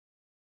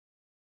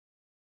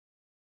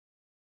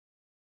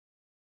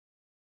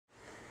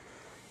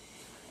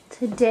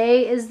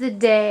Today is the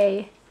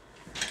day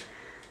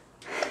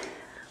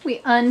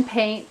we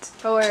unpaint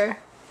or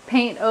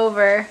paint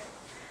over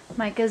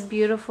Micah's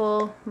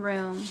beautiful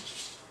room.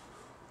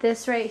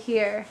 This right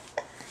here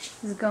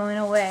is going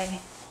away,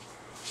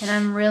 and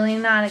I'm really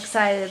not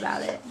excited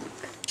about it.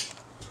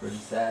 Pretty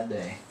sad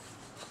day.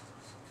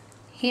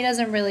 He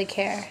doesn't really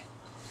care.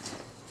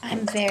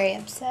 I'm very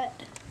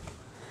upset.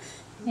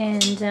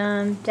 And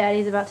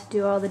Daddy's about to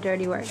do all the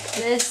dirty work.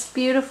 This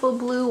beautiful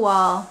blue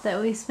wall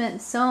that we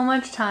spent so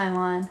much time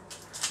on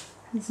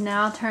is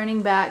now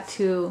turning back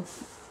to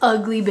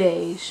ugly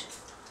beige.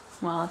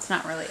 Well, it's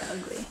not really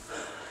ugly.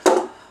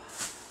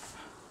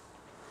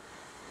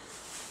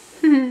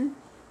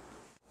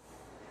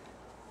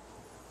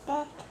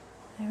 I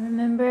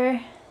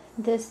remember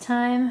this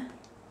time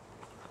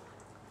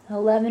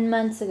 11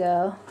 months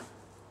ago.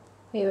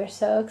 We were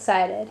so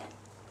excited.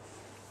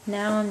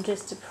 Now I'm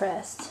just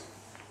depressed.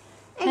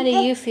 How do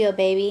you feel,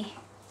 baby?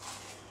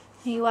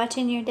 Are you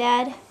watching your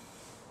dad?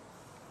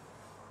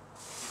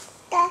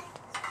 Oh,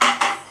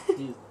 I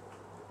totally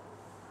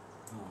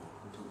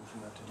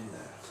forgot to do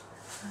that.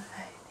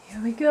 Alright,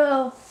 here we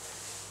go.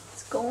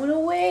 It's going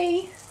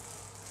away.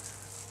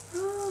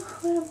 Oh,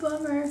 what a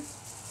bummer.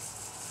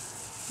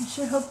 I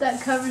sure hope that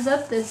covers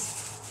up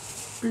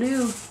this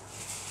blue.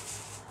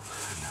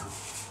 I know.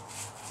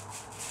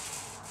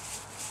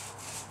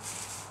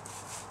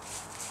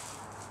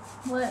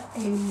 What a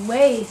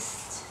waste.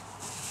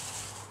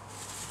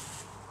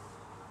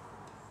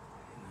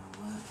 You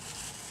know what?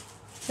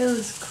 It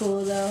was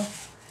cool though.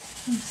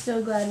 I'm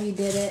so glad we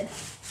did it.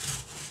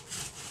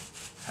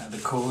 Had the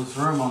coolest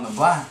room on the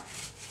block.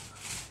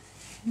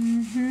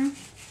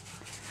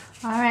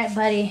 Alright,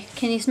 buddy.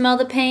 Can you smell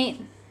the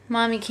paint?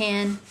 Mommy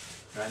can.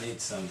 I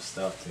need some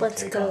stuff to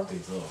Let's take go. off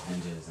these little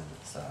hinges and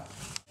stuff.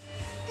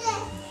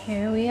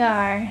 Here we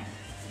are.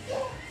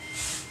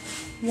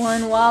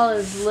 One wall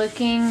is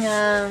looking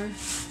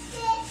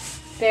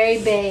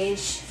very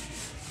beige.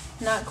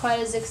 Not quite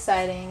as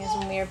exciting as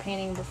when we were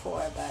painting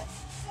before, but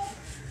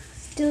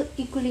still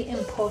equally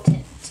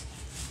important.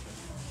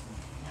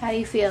 How do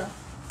you feel?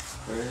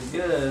 Very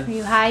good. Are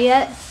you high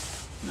yet?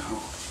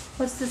 No.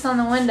 What's this on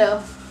the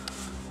window?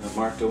 I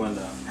marked the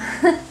window.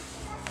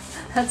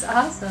 That's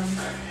awesome.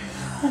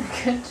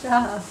 Good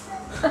job.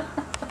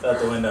 Thought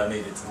the window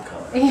needed some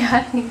color. Yeah,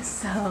 I think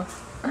so.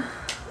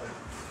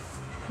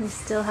 We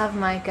still have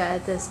Micah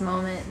at this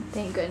moment,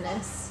 thank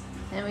goodness.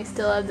 And we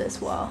still have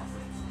this wall.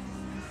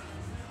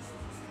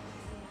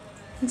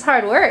 It's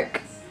hard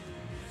work.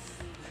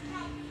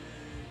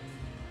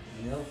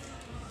 Yep.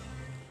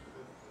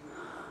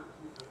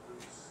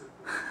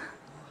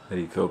 How do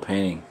you feel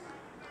painting?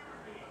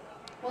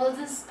 Well,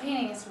 this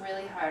painting is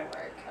really hard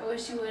work. I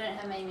wish you wouldn't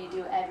have made me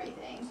do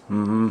everything.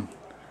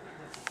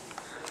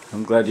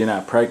 I'm glad you're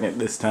not pregnant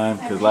this time,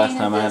 because last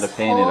time I had to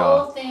paint it the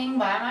all. whole thing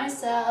by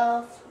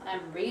myself.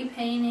 I'm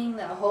repainting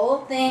the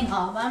whole thing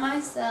all by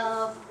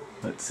myself.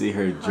 Let's see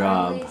her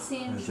job. Hardly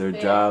seems Does her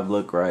fair. job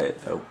look right?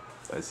 Oh,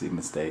 I see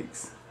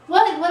mistakes.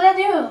 What? What'd I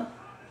do?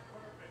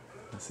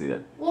 I see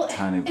that Well,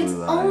 tiny it's blue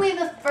line. only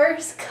the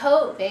first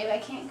coat, babe. I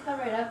can't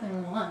cover it up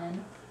in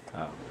one.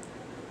 Oh.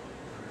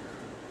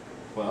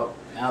 Well,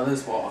 now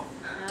this wall.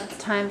 Now it's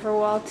time for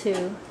wall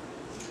 2.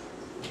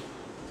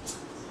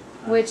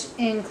 Which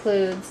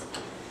includes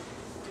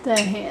the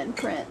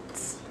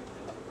handprints.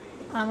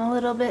 I'm a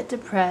little bit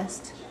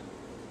depressed.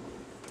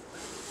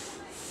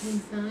 You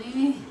feeling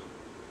me?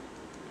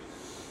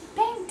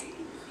 Paint!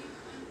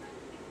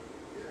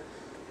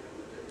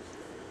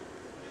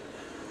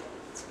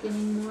 It's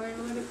getting more and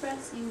more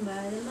depressing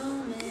by the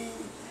moment.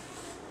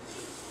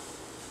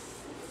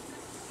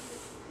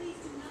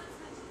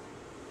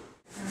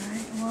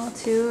 Alright, wall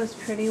 2 is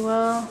pretty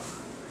well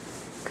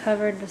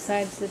covered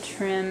besides the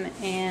trim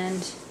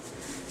and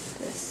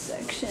this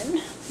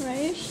section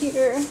right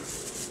here.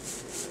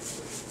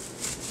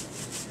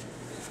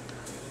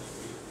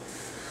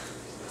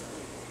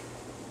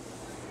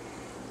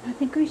 I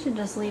think we should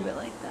just leave it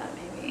like that,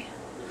 maybe.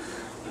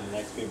 The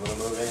next people to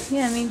move in.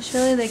 Yeah, I mean,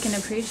 surely they can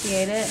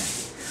appreciate it.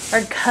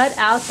 Or cut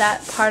out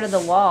that part of the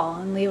wall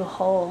and leave a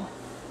hole.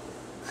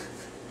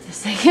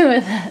 Just take it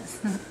with us.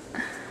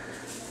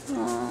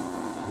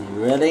 Aww.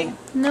 You ready?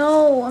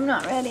 No, I'm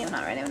not ready. I'm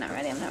not ready. I'm not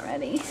ready. I'm not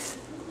ready.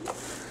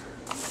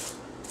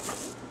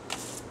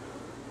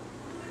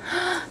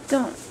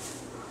 Don't.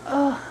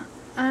 Oh,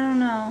 I don't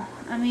know.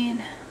 I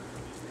mean,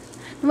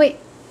 wait.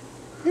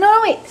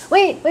 No, wait.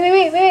 Wait.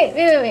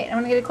 I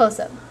want to get a close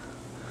up.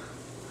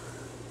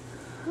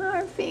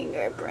 Our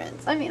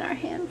fingerprints. I mean, our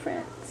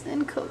handprints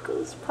and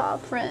Coco's paw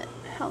print.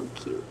 How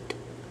cute.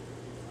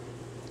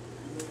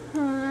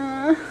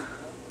 No.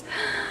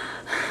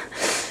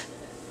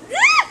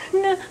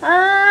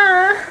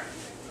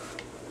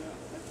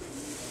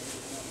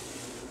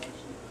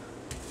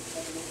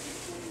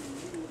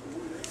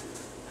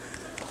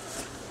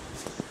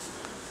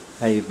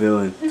 How you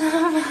feeling?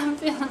 I'm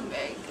feeling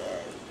very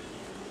good.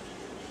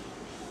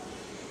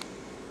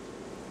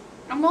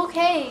 I'm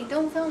okay.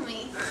 Don't film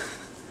me.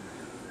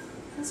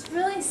 It's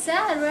really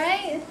sad,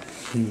 right?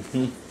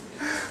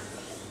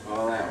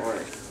 All that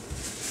work.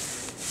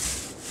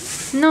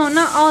 No,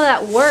 not all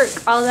that work,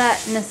 all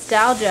that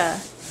nostalgia.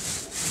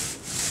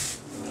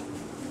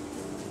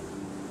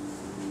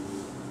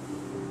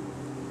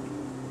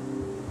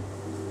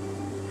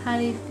 How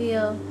do you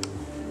feel?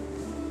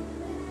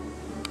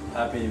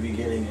 Happy to be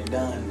getting it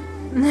done.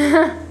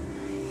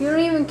 You don't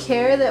even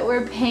care that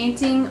we're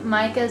painting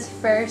Micah's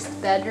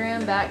first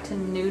bedroom back to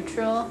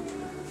neutral?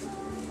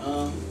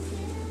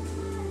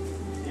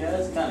 Yeah,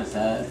 it's kind of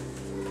sad.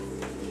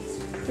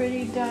 It's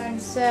pretty darn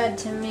sad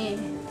to me.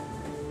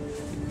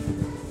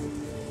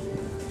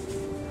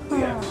 We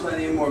got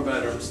plenty more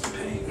bedrooms to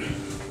paint.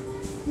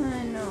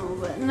 I know,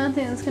 but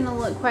nothing's gonna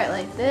look quite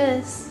like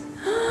this.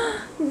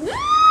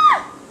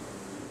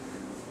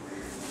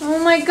 Oh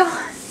my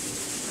god.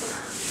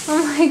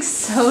 I'm like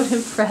so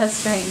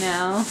depressed right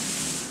now.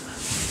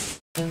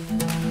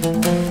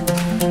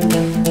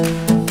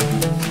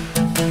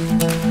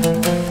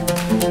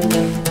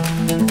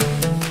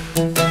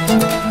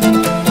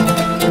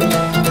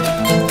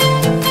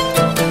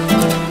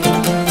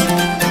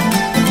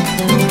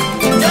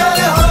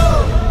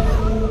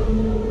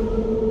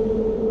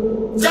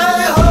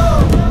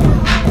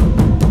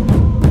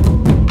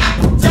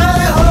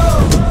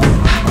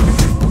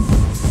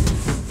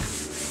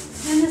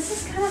 And this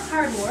is kind of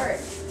hard work.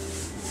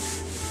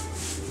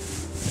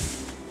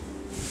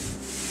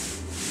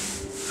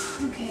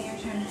 Okay, your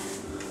turn.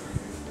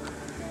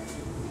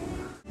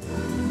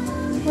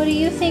 What do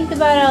you think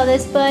about all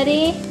this,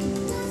 buddy?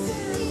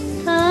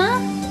 Huh?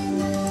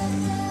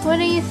 What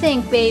do you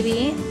think,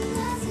 baby?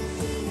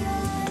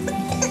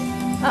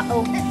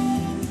 Uh-oh.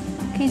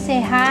 Can you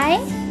say hi?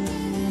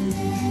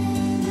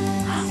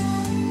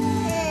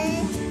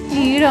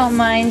 You don't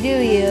mind, do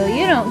you?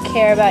 You don't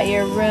care about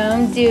your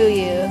room, do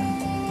you?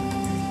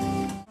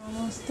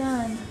 Almost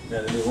done.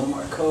 Gotta do one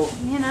more coat.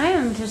 Man, I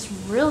am just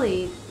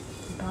really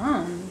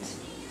bummed.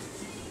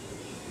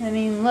 I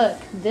mean, look,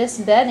 this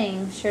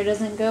bedding sure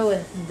doesn't go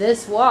with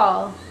this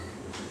wall.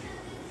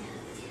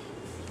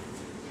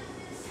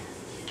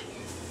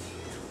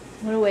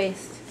 What a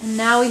waste. And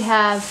now we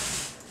have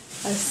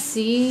a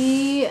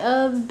sea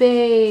of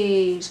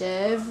beige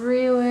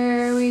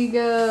everywhere we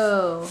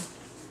go.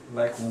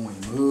 Like when we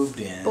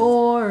moved in.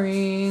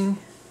 Boring.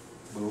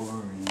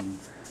 Boring.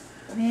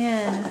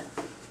 Man.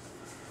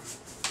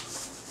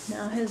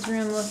 Now his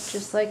room looks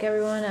just like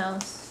everyone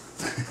else.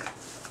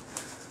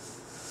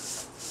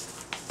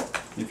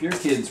 If your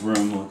kid's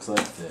room looks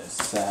like this,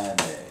 sad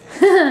day.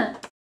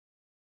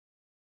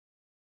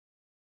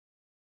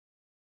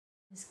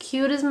 As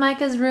cute as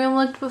Micah's room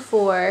looked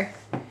before,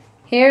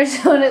 here's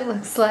what it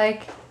looks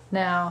like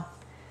now.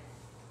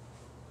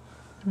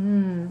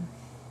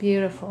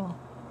 Beautiful.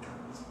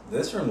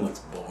 This room looks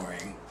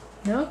boring.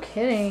 No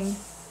kidding.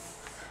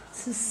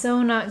 This is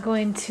so not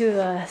going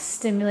to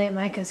stimulate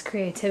Micah's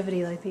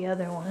creativity like the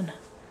other one.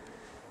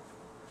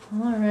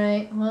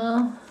 Alright,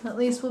 well, at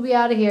least we'll be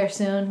out of here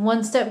soon.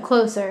 One step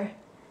closer.